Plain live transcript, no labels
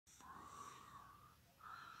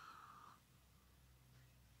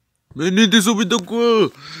Venite subito qua!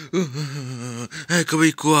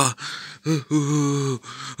 Eccomi qua!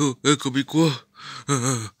 Eccomi qua!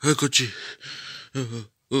 Eccoci!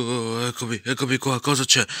 Eccomi qua, cosa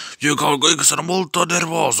c'è? Io sono molto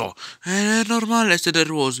nervoso! È normale essere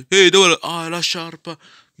nervosi! Ehi, dove la... Ah, la sciarpa!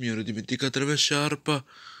 Mi ero dimenticato la mia sciarpa!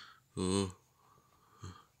 Oh,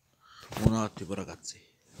 un attimo, ragazzi.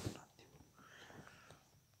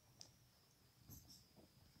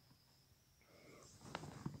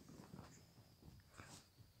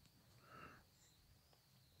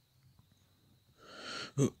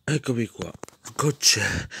 Eccomi qua.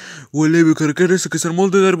 Cocc'è. Volevo caricare adesso che sono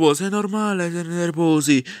molto nervoso. È normale essere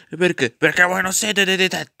nervosi. E perché? Perché voi non siete dei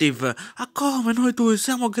detective. Ah, come? Noi due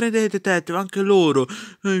siamo dei detective, anche loro.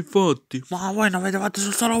 Infatti. Ma voi non vedevate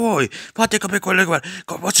solo voi. Fate come quelle con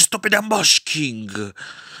i vostri stupidi unbosking.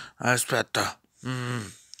 Aspetta.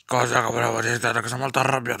 Cosa che volevo dire? Che sono molto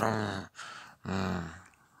arrabbiato.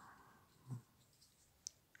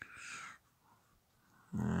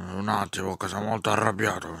 Un attimo, che sono molto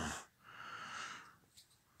arrabbiato.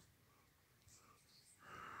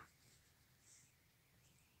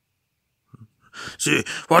 Sì,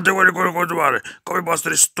 fate quello che continuare, come i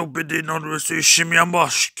vostri stupidi non si scemi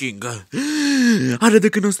unbasking. Arrete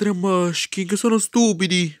che i nostri unbasking sono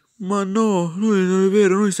stupidi. Ma no, noi non è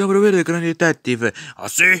vero, noi siamo davvero dei grandi detective. Ah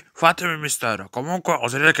sì? Fatemi il mistero. Comunque,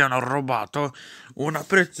 oso dire che hanno rubato una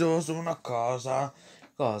preziosa, una cosa.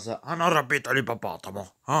 Cosa? Hanno rapito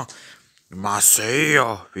l'ippopotamo. Ah, ma se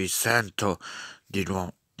io vi sento di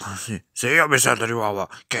nuovo. Sì, se io mi sento di nuovo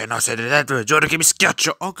che non siete detto, giuro che mi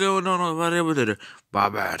schiaccio. Ok, oh, no, no, vorrei vedere.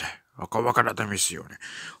 Va bene, ho convocato la missione.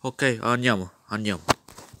 Ok, andiamo, andiamo.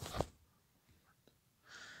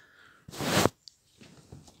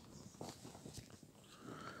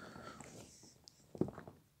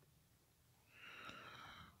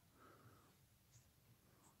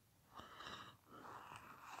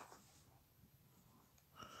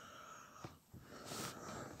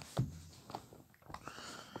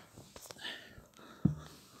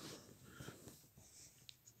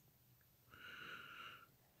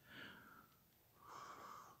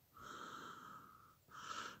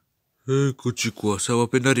 Eccoci qua, siamo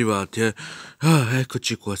appena arrivati, eh. Ah,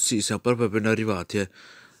 eccoci qua, sì, siamo proprio appena arrivati, eh.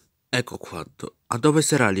 Ecco quanto. A dove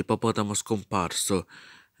sarà l'ippopotamo scomparso?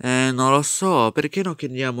 Non lo so, perché non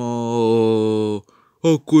chiediamo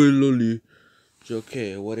a quello lì? Cioè,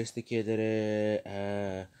 ok, vorresti chiedere...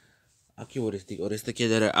 a chi vorresti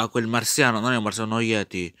chiedere? A quel marziano, non è un marziano, uno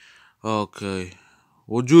Yeti. Ok.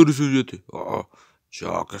 Buongiorno, signor Yeti. Oh,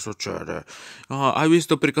 ciao, che succede? Ah, hai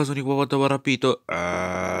visto per caso l'ippopotamo rapito?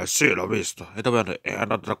 Sì, l'ho visto. E dove è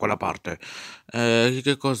andato da quella parte?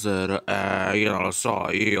 Che cos'era? Io non lo so,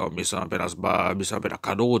 io mi sono appena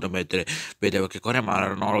caduto mentre vedevo che correva, ma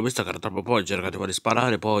non l'ho visto che era troppo poi, cercavo di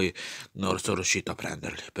sparare, poi non sono riuscito a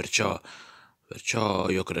prenderli, perciò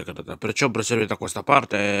io credo che perciò proseguite da questa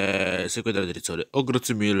parte e seguite la direzione. Oh,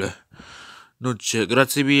 grazie mille. Non c'è,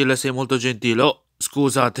 grazie mille, sei molto gentile. Oh,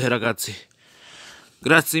 scusate ragazzi.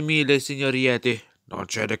 Grazie mille, signor Yeti. Non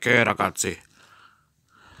c'è di che, ragazzi.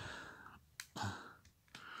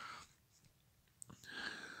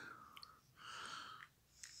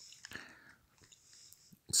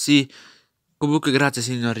 Sì, comunque grazie,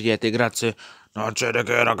 signor Yeti, grazie. Non c'è di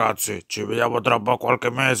che, ragazzi. Ci vediamo tra poco qualche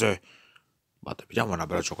mese. Vado, vediamo una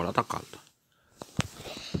bella cioccolata calda.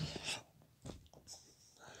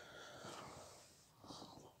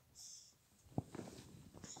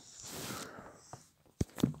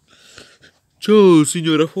 Ciao,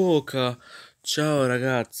 signora Foca. Ciao,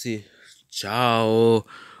 ragazzi. Ciao.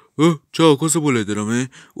 Ciao, cosa volete da me?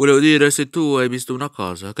 Volevo dire se tu hai visto una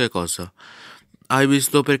cosa. Che cosa? Hai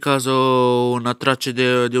visto per caso una traccia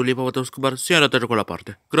di un ippopotamo scomparso? Sì, è andato da quella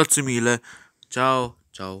parte. Grazie mille. Ciao,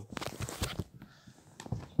 ciao.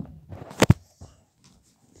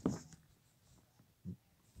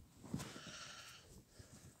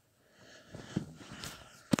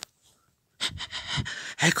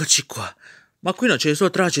 Eccoci qua. Ma qui non c'è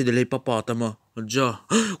solo tracce dell'ippopotamo. Già.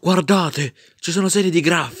 Guardate, ci sono serie di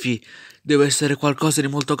graffi. Deve essere qualcosa di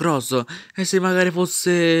molto grosso. E se magari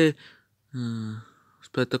fosse... Mm,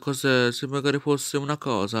 aspetta, cos'è? Se magari fosse una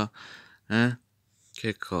cosa. Eh?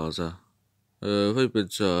 Che cosa? Fai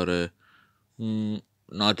pensare. Mm,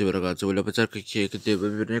 un attimo, ragazzi, voglio pensare che deve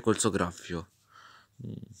venire col suo graffio.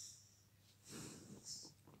 Mm.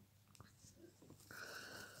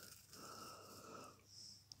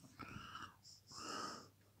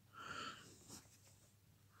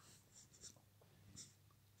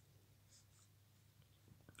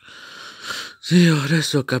 Sì,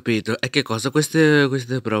 adesso ho capito. E che cosa? Queste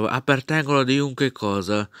prove appartengono di un che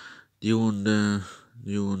cosa? Di un...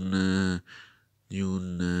 di un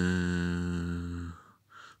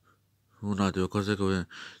attimo, cos'è come,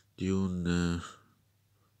 di un,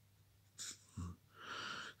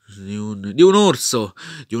 di un orso,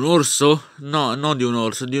 di un orso? No, non di un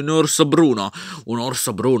orso, di un orso bruno, un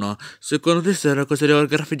orso bruno. Secondo te se così le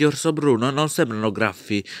graffi di orso bruno non sembrano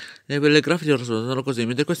graffi, e le graffi di orso bruno sono così,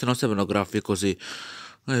 mentre queste non sembrano graffi così.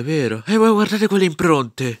 È vero, e voi guardate quelle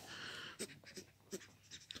impronte,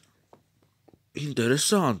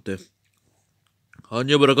 interessante.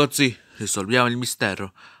 Andiamo ragazzi, risolviamo il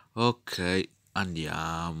mistero. Ok,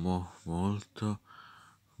 andiamo. Molto,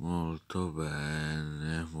 molto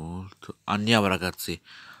bene. Molto. Andiamo ragazzi.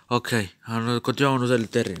 Ok, continuiamo ad usare il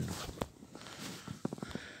terreno.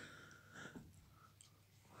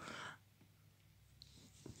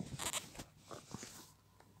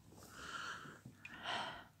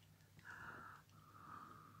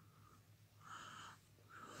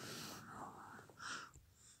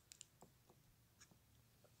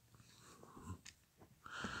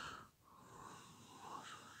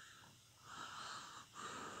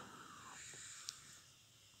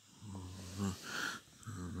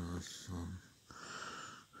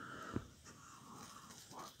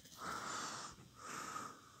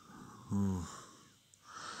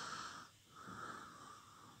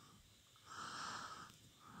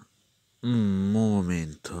 Un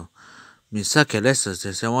momento. Mi sa che adesso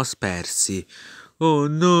ci siamo persi. Oh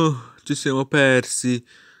no, ci siamo persi.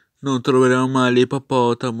 Non troveremo mai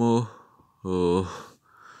l'ippopotamo. Oh,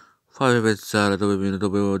 fammi pensare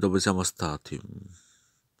dove siamo stati.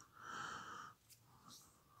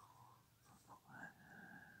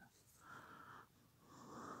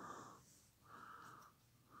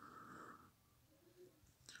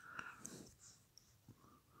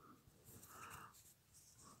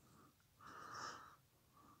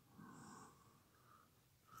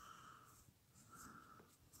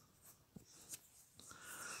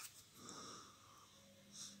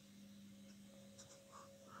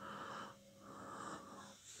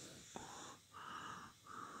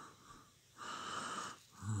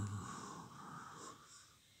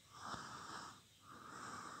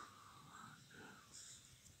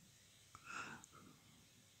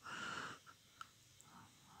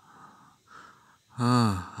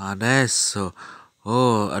 Ah, adesso.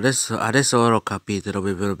 Oh, adesso ora ho capito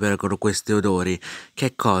dove vengono questi odori.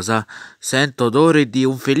 Che cosa? Sento odori di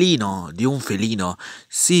un felino, di un felino.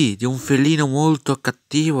 Sì, di un felino molto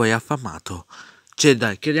cattivo e affamato. Cioè,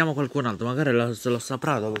 dai, chiediamo a qualcun altro, magari se lo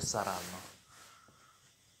saprà dove saranno.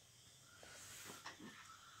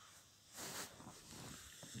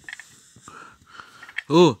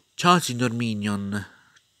 Oh, ciao signor Minion.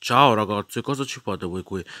 Ciao ragazzi, cosa ci fate voi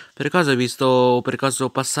qui? Per caso hai visto per caso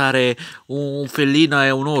passare un felino e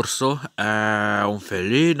un orso? Un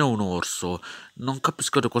felino e un orso. Non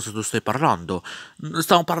capisco di cosa tu stai parlando.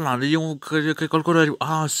 Stiamo parlando di che qualcuno è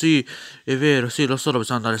Ah sì, è vero, sì, lo so dove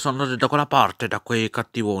sono andati. Sono andati da quella parte, da quei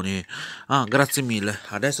cattivoni. Ah, grazie mille.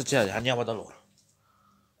 Adesso andiamo da loro.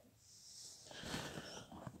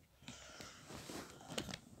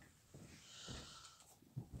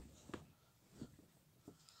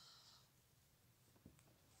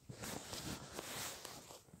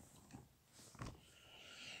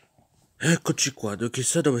 Eccoci qua,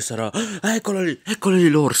 chissà dove sarà. Eccolo lì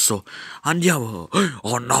l'orso. Andiamo.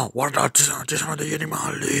 Oh no, guardate, ci sono degli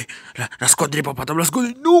animali. Nascondi il papà,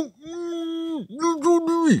 nascondi. No, non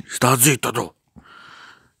sono lì. Sta zitto tu.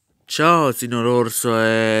 Ciao, signor Orso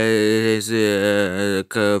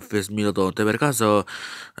Smilodonte, per caso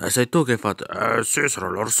sei tu che hai fatto? Sì,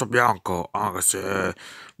 sono l'orso bianco, anche se...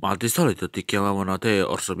 Ma di solito ti chiamavano a te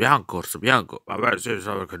Orso Bianco, Orso Bianco. Vabbè, sì,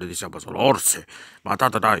 so perché noi siamo solo orsi. Ma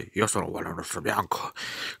tanto dai, io sono uguale a un orso bianco.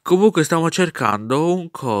 Comunque stiamo cercando un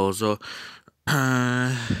coso. Eh,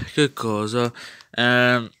 che cosa?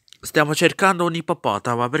 Stiamo cercando un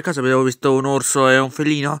ippopotamo. Per caso abbiamo visto un orso e un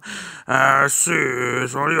felino? Sì,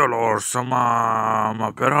 sono io l'orso,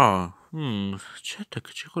 ma però... certo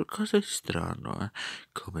che c'è qualcosa di strano, eh.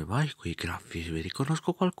 Come mai quei graffi?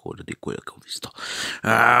 Riconosco qualcuno di quello che ho visto.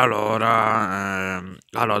 Allora,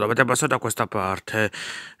 dovete passare da questa parte.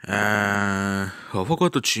 Oh, fa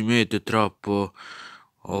quanto ci mette troppo?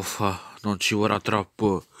 Non ci vorrà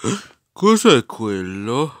troppo. Cos'è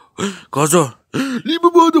quello? Cosa?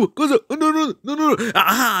 L'ippopotamo! Cosa? No, no, no, no, no.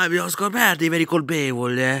 Ah, abbiamo scoperto i veri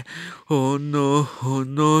colpevoli, eh. Oh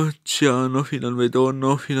no, ci hanno finalmente, oh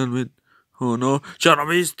no, finalmente. Oh no, ci hanno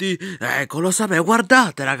visti? Ecco, lo sapevo,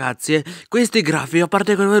 guardate ragazzi, questi grafi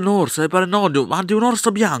appartengono a un orso, ma di un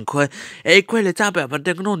orso bianco, e quelle tappe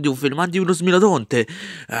appartengono non di un film, ma di uno smilodonte.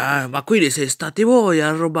 Ma quindi siete stati voi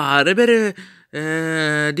a rubare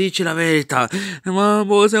Dici la verità. Ma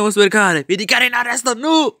possiamo sbarcare. Mi dichiari in arresto.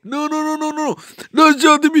 No, no, no, no, no, no.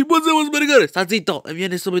 Lasciatemi, possiamo sbarcare. Sta zitto e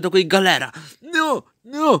vieni subito qui in galera. No,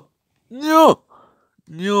 no, no,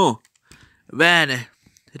 no. Bene,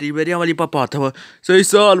 liberiamo l'ippopotamo. Sei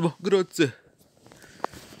salvo, grazie.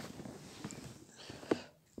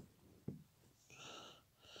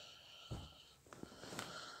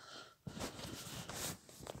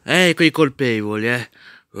 Ecco i colpevoli, eh.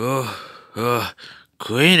 Oh, oh.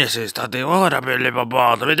 Quindi sei state ora per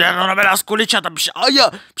l'ippopotamo. Mi hanno una bella scullicciata. Psh, aia,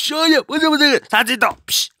 possiamo dire. Sta zitto.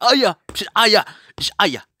 Psh, aia, psh, aia, psh,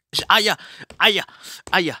 aia, psh, aia, aia,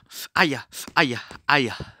 aia, aia, aia,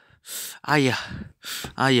 aia, aia,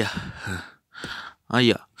 aia,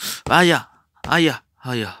 aia, aia, aia,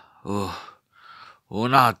 aia. Oh.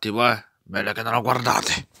 Un attimo, meglio che non lo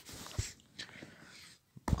guardate.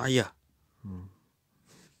 Aia.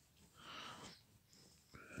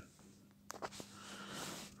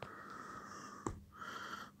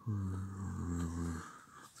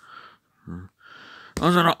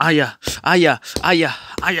 Non sono... Aia, aia, aia,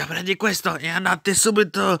 aia, prendi questo e andate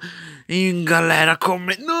subito in galera con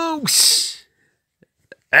me. No!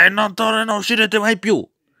 E non uscirete mai più.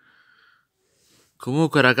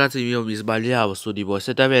 Comunque ragazzi, io mi sbagliavo su di voi,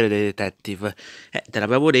 siete veri dei detective. Te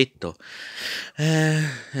l'avevo detto.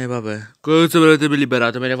 Vabbè. Cosa volete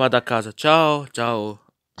liberato? Me ne vado a casa. Ciao, ciao.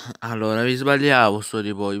 Allora, mi sbagliavo su di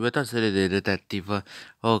voi, metà siete dei detective.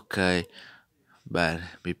 Ok.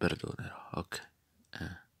 Bene, mi perdonerò. Ok.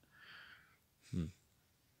 Mm.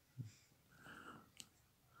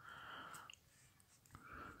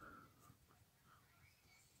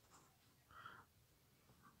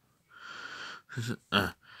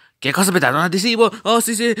 Che cosa aspettate? Un adesivo? Oh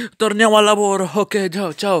sì sì, torniamo al lavoro. Ok,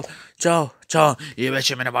 ciao, ciao, ciao, ciao. Io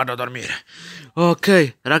invece me ne vado a dormire.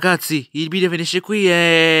 Ok, ragazzi, il video finisce qui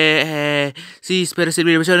e... Sì, spero sia il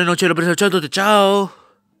video piacere, non ce l'ho preso. Ciao a tutti, ciao.